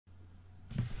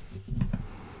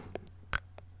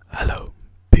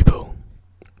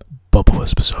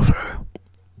over,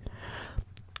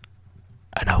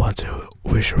 and I want to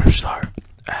wish Ripstar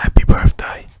a happy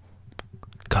birthday.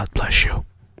 God bless you,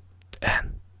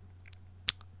 and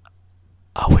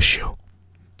I wish you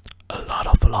a lot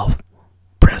of love,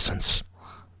 presents,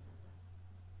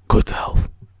 good health,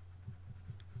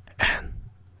 and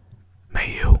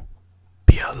may you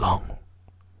be a long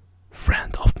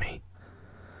friend of me,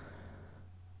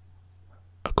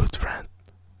 a good friend.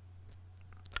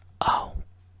 I'll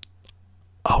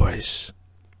always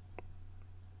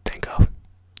think of.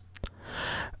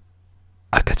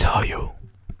 I can tell you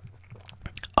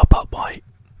about my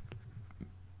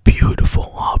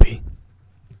beautiful hobby,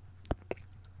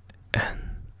 and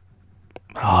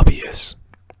my hobby is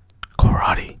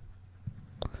karate.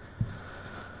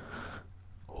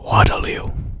 Wado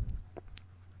Ryu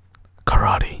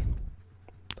karate.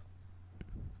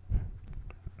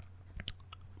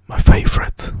 My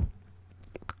favorite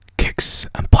kicks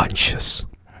and punches.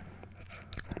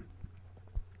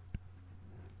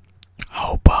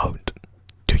 How about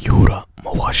the Yura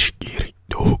Mawashigiri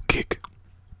do kick?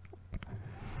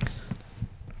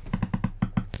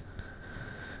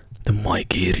 The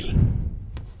Maigiri.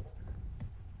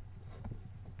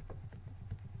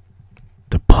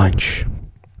 The punch.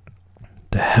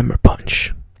 The hammer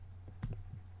punch.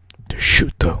 The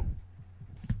shuto.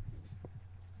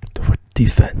 The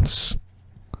defense.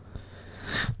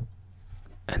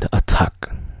 And the attack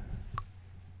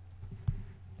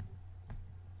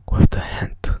with the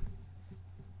hand.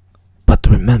 But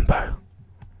remember,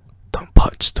 don't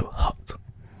punch too hard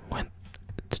when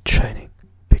the training,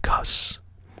 because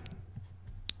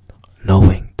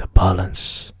knowing the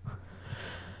balance,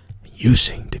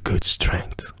 using the good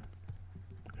strength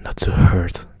not to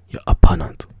hurt your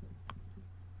opponent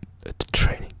at the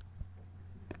training,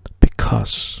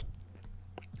 because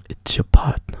it's your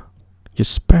partner, your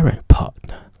sparring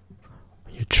partner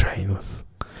you train with.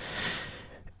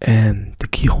 And the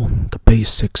kihon, the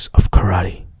basics of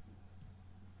karate,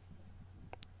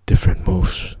 different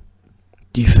moves,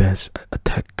 defense and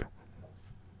attack.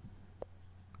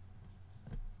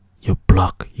 You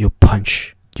block, you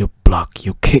punch, you block,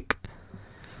 you kick.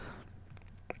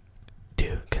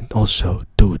 You can also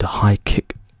do the high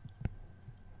kick.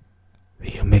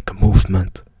 You make a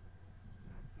movement,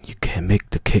 you can make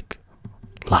the kick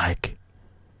like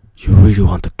you really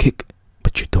want to kick,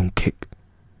 but you don't kick.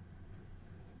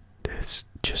 It's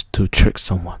just to trick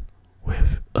someone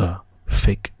with a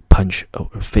fake punch or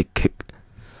a fake kick.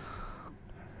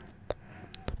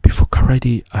 Before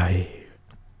karate, I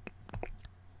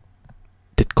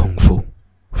did kung fu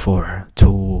for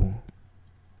 2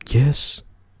 years.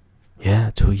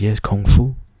 Yeah, 2 years kung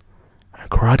fu.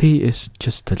 Karate is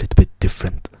just a little bit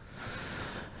different.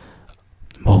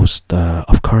 Most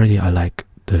of karate, I like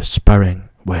the sparring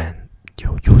when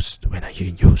I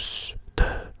can use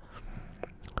the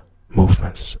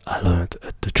movements I learned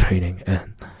at the training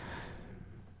and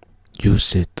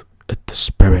use it at the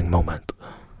sparring moment.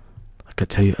 I can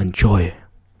tell you, enjoy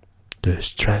the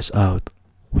stress out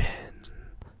when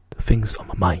the things on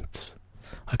my mind.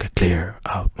 I can clear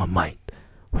out my mind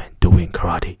when doing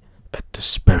karate at the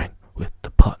sparring with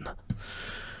the partner.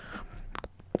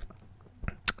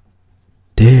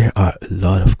 There are a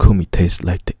lot of kumites,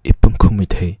 like the Ippon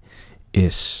kumite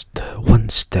is the one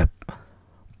step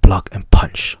block and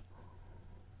punch,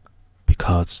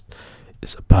 because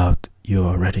it's about, you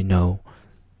already know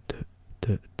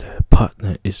the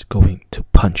partner is going to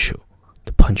punch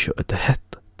you at the head,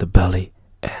 the belly,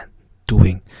 and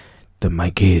doing the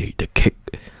maigiri, the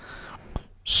kick.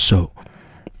 So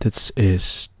this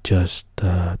is just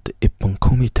the Ippon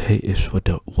kumite is for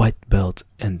the white belt,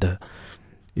 and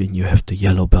when you have the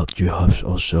yellow belt, you have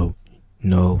also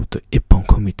know the Ippon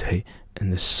kumite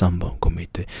and the Sanbon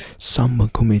kumite.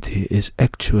 Sanbon kumite is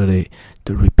actually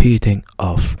the repeating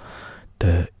of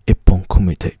the Ippon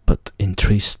kumite, but in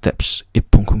 3 steps.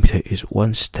 Ippon kumite is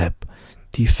 1 step: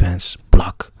 defense,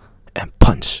 block, and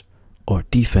punch, or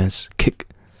defense, kick,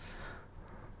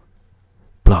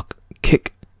 block,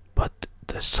 kick. But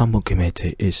the Sanbon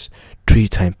kumite is 3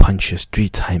 time punches, 3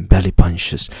 time belly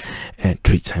punches, and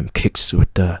 3 time kicks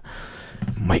with the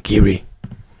maigiri.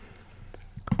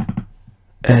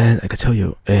 And I can tell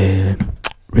you, I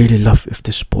really love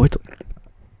this sport.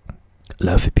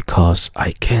 Love it because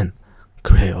I can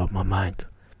clear out my mind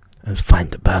and find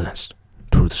the balance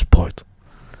through the sport.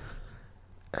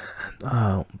 And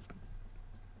I'll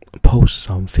post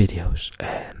some videos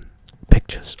and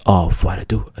pictures of what I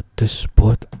do at this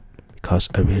sport because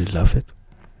I really love it.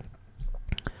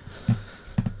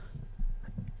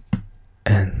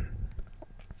 And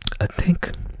I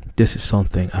think this is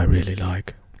something I really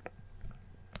like.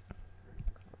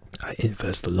 I I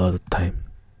invest a lot of time.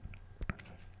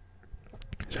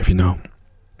 So if you know,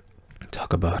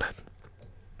 talk about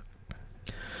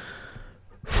it.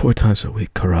 4 times a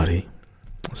week karate.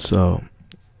 So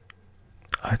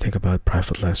I think about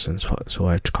private lessons, so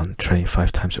I can train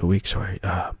 5 times a week, so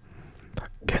I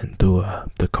can do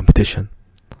the competition.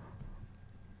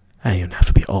 And you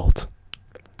never be old,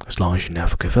 as long as you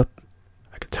never give up.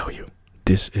 I can tell you,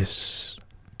 this is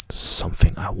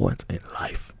something I want in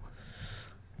life,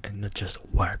 and not just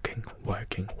working. I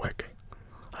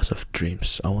have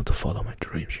dreams. I want to follow my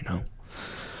dreams, you know.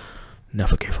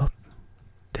 Never give up.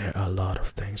 There are a lot of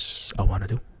things I want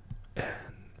to do,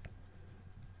 and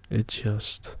it's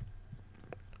just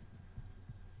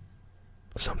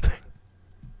something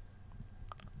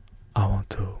I want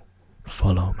to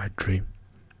follow my dream.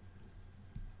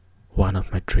 One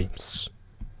of my dreams,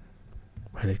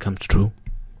 when it comes true,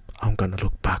 I'm gonna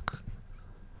look back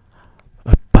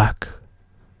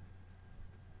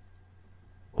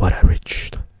what I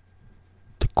reached,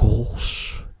 the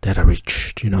goals that I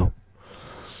reached, you know.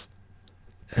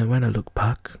 And when I look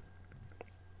back,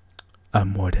 I'm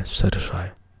more than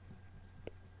satisfied.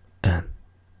 And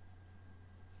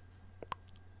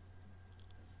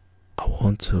I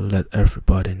want to let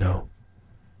everybody know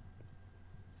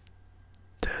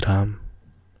that I'm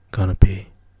gonna be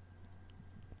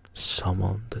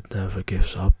someone that never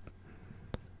gives up.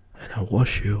 And I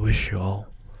wish you all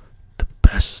the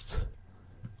best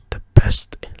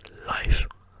in life,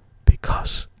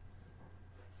 because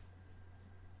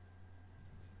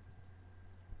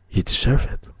you deserve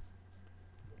it.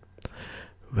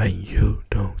 When you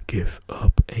don't give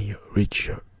up and you reach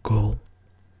your goal,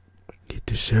 you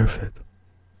deserve it,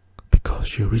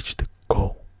 because you reach the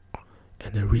goal,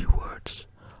 and the rewards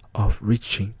of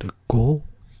reaching the goal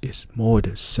is more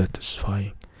than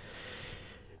satisfying.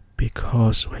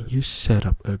 Because when you set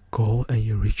up a goal and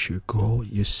you reach your goal,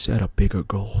 you set up bigger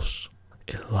goals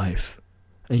in life,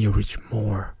 and you reach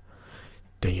more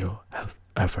than you have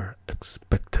ever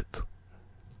expected.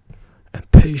 And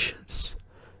patience,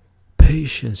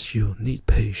 you need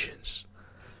patience.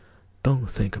 Don't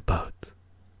think about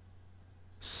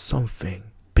something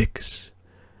big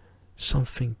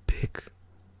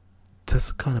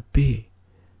that's gonna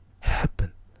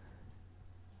happen,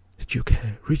 that you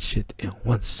can reach it in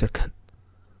 1 second.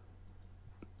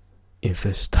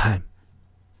 Invest time,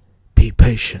 be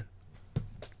patient,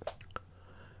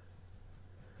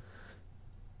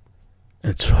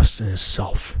 and trust in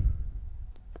yourself.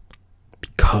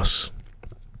 Because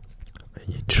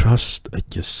when you trust in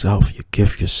yourself, you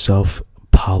give yourself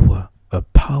power, a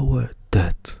power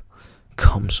that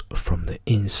comes from the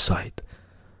inside,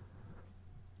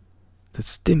 that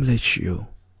stimulates you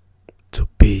to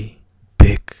be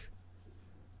big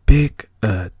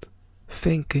at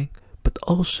thinking, but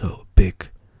also big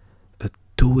at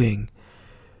doing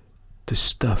the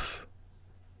stuff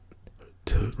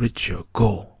to reach your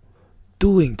goal,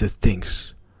 doing the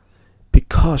things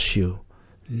because you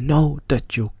know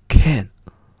that you can.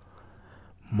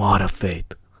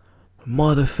 Motivate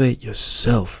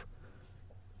yourself,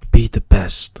 be the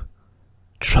best,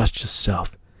 trust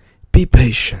yourself, be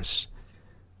patient,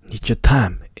 need your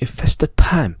time, invest the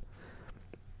time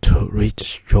to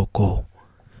reach your goal.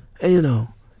 And you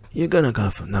know, you're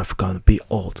never gonna be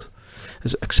old.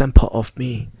 As an example of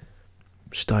me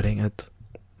starting at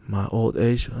my old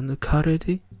age on the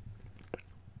karate,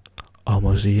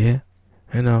 almost a year,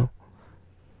 you know,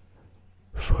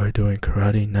 for doing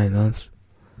karate 9 months.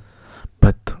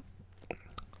 But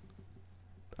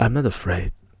I'm not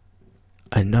afraid.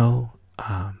 I know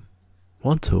I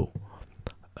want to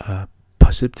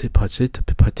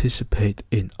participate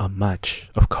in a match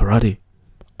of karate.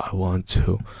 I want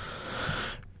to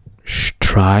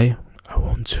try. I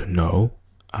want to know.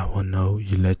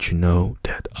 Let you know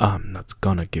that I'm not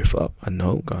gonna give up. I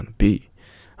know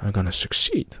I'm gonna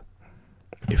succeed.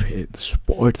 If the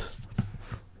sport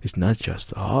is not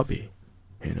just a hobby,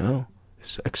 you know,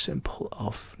 it's an example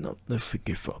of never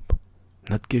give up,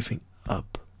 not giving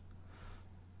up.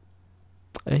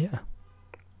 And yeah,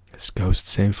 it goes the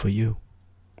same for you,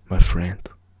 my friend,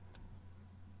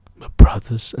 my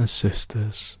brothers and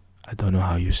sisters. I don't know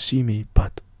how you see me,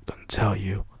 but I'm gonna tell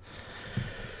you,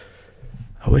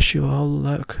 I wish you all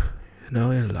luck, you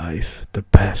know, in life, the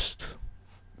best.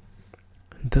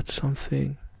 And that's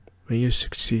something, when you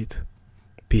succeed,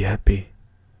 be happy.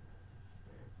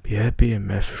 Be happy in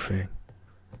everything.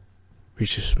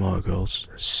 Reach your small goals,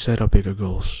 set up bigger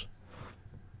goals,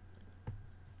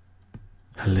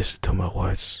 and listen to my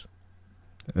words.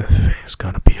 Everything's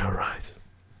gonna be alright.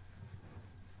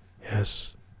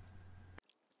 Yes.